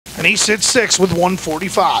and he sits 6th with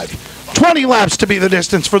 145. 20 laps to be the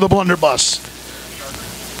distance for the Blunderbust.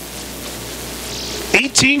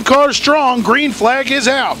 18 cars strong. Green flag is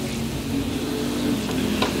out.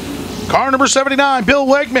 Car number 79, Bill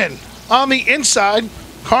Wegman on the inside.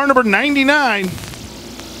 Car number 99.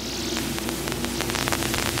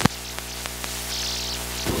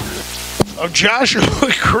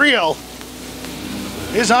 Joshua Creel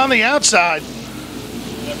is on the outside.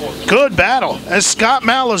 Good battle as Scott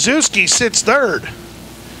Malazewski sits 3rd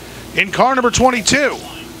in car number 22.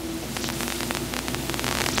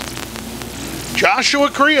 Joshua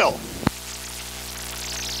Creel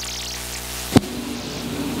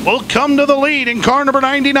will come to the lead in car number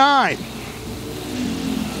 99.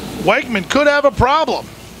 Wegman could have a problem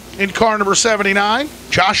in car number 79.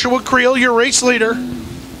 Joshua Creel, your race leader.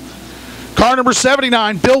 Car number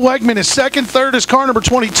 79, Bill Wegman is 2nd. 3rd is car number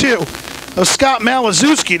 22 of Scott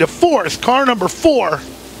Malazewski to 4th. Car number 4,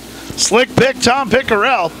 slick pick Tom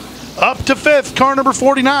Piccarell. Up to 5th, car number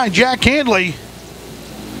 49, Jack Handley.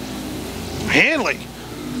 Handley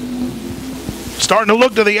starting to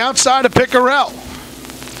look to the outside of Piccarell.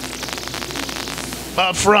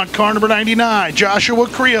 Up front, car number 99, Joshua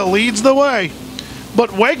Creel leads the way.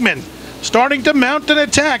 But Wegman starting to mount an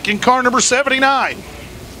attack in car number 79.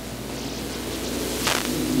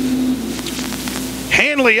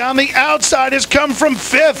 Handley on the outside has come from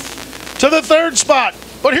 5th to the 3rd spot.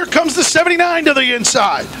 But here comes the 79 to the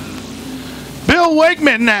inside. Bill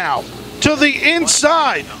Wegman now to the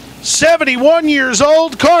inside. 71 years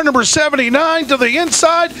old, car number 79 to the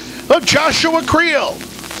inside of Joshua Creel.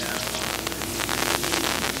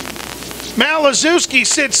 Malazewski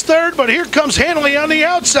sits 3rd, but here comes Handley on the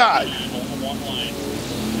outside.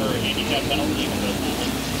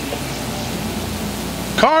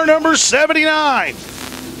 Car number 79,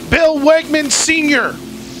 Bill Wegman Sr.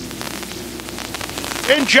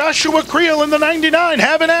 and Joshua Creel in the 99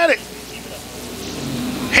 having at it.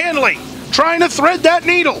 Handley trying to thread that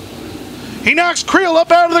needle. He knocks Creel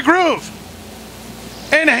up out of the groove.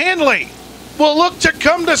 And Handley will look to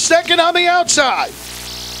come to 2nd on the outside.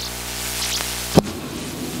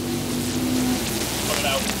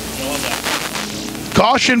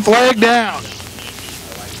 Caution flag down.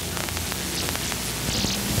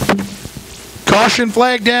 Caution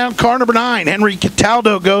flag down. Car number 9, Henry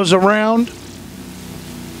Cataldo goes around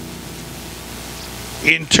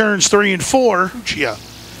in turns 3 and 4. Gia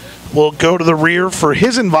will go to the rear for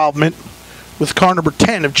his involvement with car number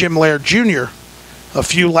 10 of Jim Laird Jr. a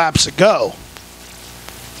few laps ago.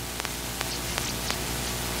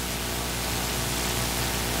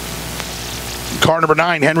 Car number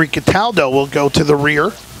 9, Henry Cataldo, will go to the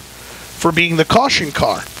rear for being the caution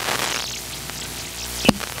car.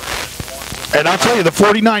 And I'll tell you, the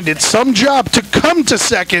 49 did some job to come to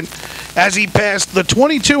 2nd as he passed the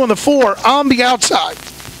 22 and the 4 on the outside.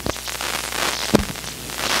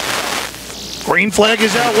 Green flag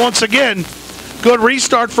is out once again. Good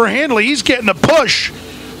restart for Handley. He's getting a push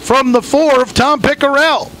from the 4 of Tom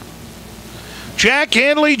Piccarell. Jack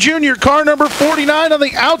Handley Jr., car number 49 on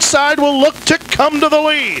the outside, will look to come to the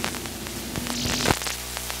lead.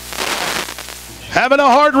 Having a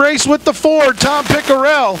hard race with the 4, Tom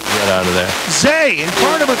Piccarell. Get out of there. Zay in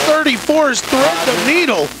car number 34 has threaded the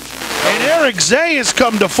needle, and Eric Zay has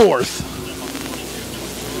come to 4th.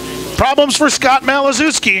 Problems for Scott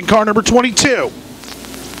Malazewski in car number 22.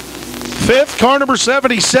 5th, car number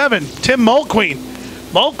 77, Tim Mulqueen.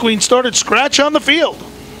 Mulqueen started scratch on the field.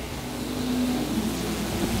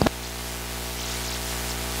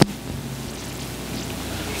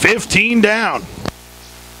 $15 down.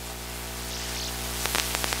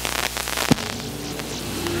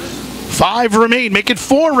 5 remain. Make it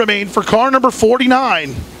 4 remain for car number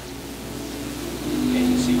 49.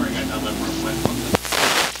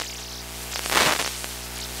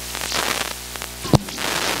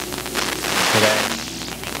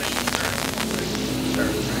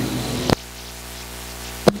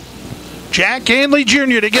 Jack Handley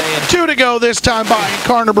Jr. to get 2 to go this time by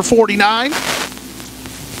car number 49.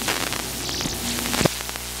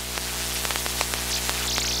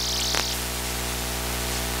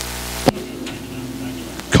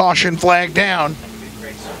 Caution flag down.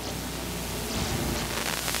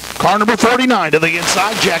 Car number 49 to the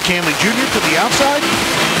inside. Jack Handley Jr. to the outside.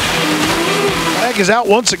 Flag is out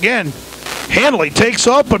once again. Handley takes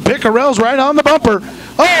off, but Piccarell's right on the bumper.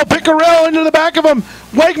 Oh, Piccarell into the back of him.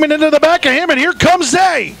 Wegman into the back of him, and here comes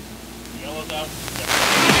Zay.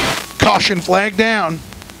 Caution flag down.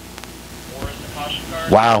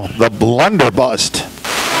 Wow, the blunderbust.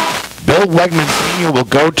 Bill Wegman Sr. will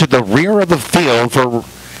go to the rear of the field for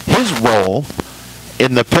his role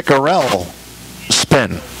in the Piccarell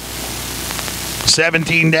spin.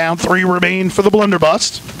 17 down, 3 remain for the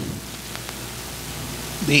Blunderbust.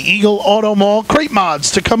 The Eagle Auto Mall Crate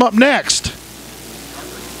Mods to come up next.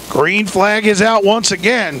 Green flag is out once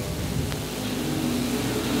again.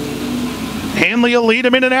 Hanley will lead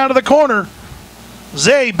him in and out of the corner.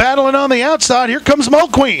 Zay battling on the outside. Here comes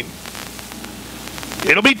Mulqueen.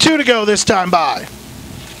 It'll be 2 to go this time by.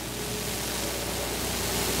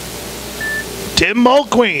 Tim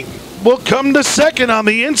Mulqueen will come to second on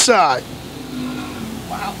the inside.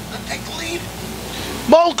 Wow, let's take the lead.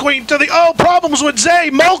 Mulqueen to the, problems with Zay.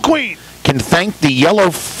 Mulqueen Can thank the yellow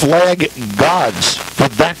flag gods for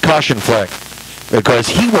that caution flag, because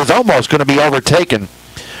he was almost going to be overtaken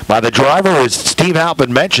by the driver, as Steve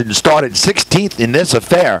Halpin mentioned, started 16th in this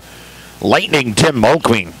affair, lightning Tim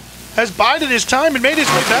Mulqueen. has bided his time and made his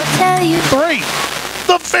way back to 3.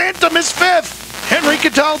 The Phantom is 5th. Henry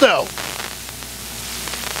Cataldo.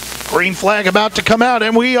 Green flag about to come out,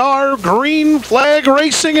 and we are green flag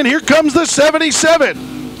racing, and here comes the 77.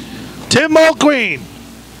 Tim Mulqueen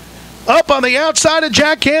up on the outside of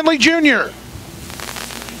Jack Hanley Jr.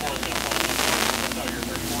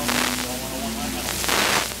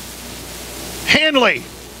 Hanley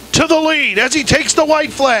to the lead as he takes the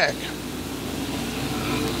white flag.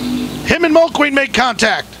 Him and Mulqueen make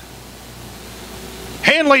contact.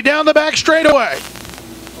 Hanley down the back straightaway.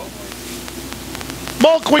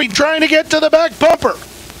 Mulqueen trying to get to the back bumper.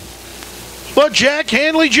 But Jack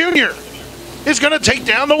Hanley Jr. is going to take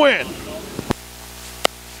down the win.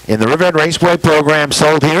 In the Riverhead Raceway program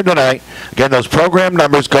sold here tonight. Again, those program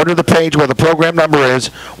numbers, go to the page where the program number is.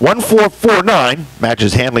 1449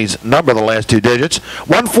 matches Hanley's number, the last 2 digits.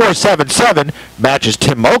 1477 matches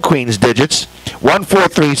Tim Mulqueen's digits.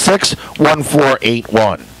 1436,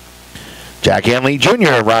 1481. Jack Hanley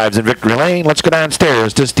Jr. arrives in Victory Lane. Let's go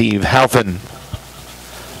downstairs to Steve Halpin.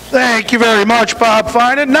 Thank you very much, Bob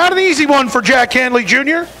Finan. Not an easy one for Jack Hanley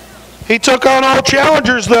Jr. He took on all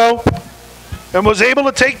challengers, though, and was able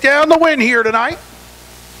to take down the win here tonight.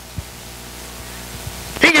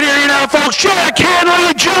 He can hear you now, folks. Jack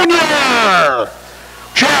Hanley Jr.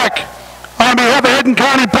 Jack, on behalf of Eden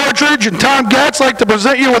County Partridge and Tom Gatz, like to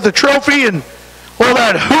present you with a trophy and all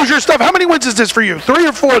that Hoosier stuff. How many wins is this for you? 3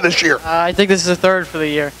 or 4 this year? I think this is the 3rd for the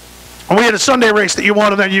year. And we had a Sunday race that you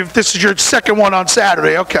won, and then this is your 2nd one on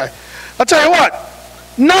Saturday. Okay. I'll tell you what,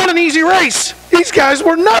 not an easy race. These guys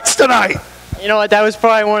were nuts tonight. You know what, that was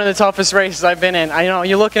probably one of the toughest races I've been in. I know,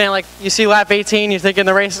 you're looking at, like, you see lap 18, you're thinking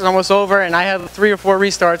the race is almost over, and I had 3 or 4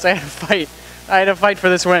 restarts. I had to fight. I had to fight for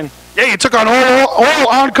this win. Yeah, you took on all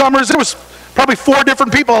oncomers. There was probably 4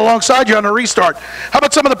 different people alongside you on a restart. How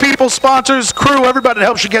about some of the people, sponsors, crew, everybody that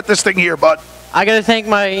helps you get this thing here, bud? I got to thank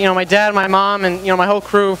my dad, my mom, and my whole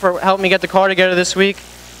crew for helping me get the car together this week.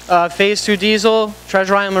 Phase 2 Diesel,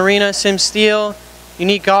 Treasure Island Marina, Sim Steel,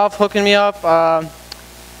 Unique Golf hooking me up.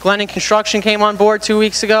 Glennon Construction came on board 2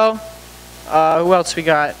 weeks ago. Who else we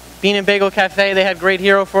got? Bean and Bagel Cafe, they had great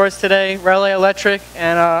hero for us today. Relay Electric,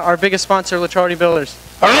 and our biggest sponsor, Latrardi Builders.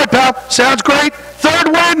 All right, pal. Sounds great.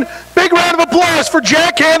 3rd win. Big round of applause for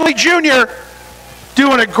Jack Hanley Jr.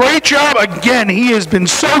 Doing a great job. Again, he has been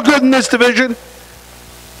so good in this division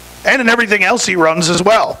and in everything else he runs as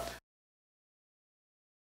well.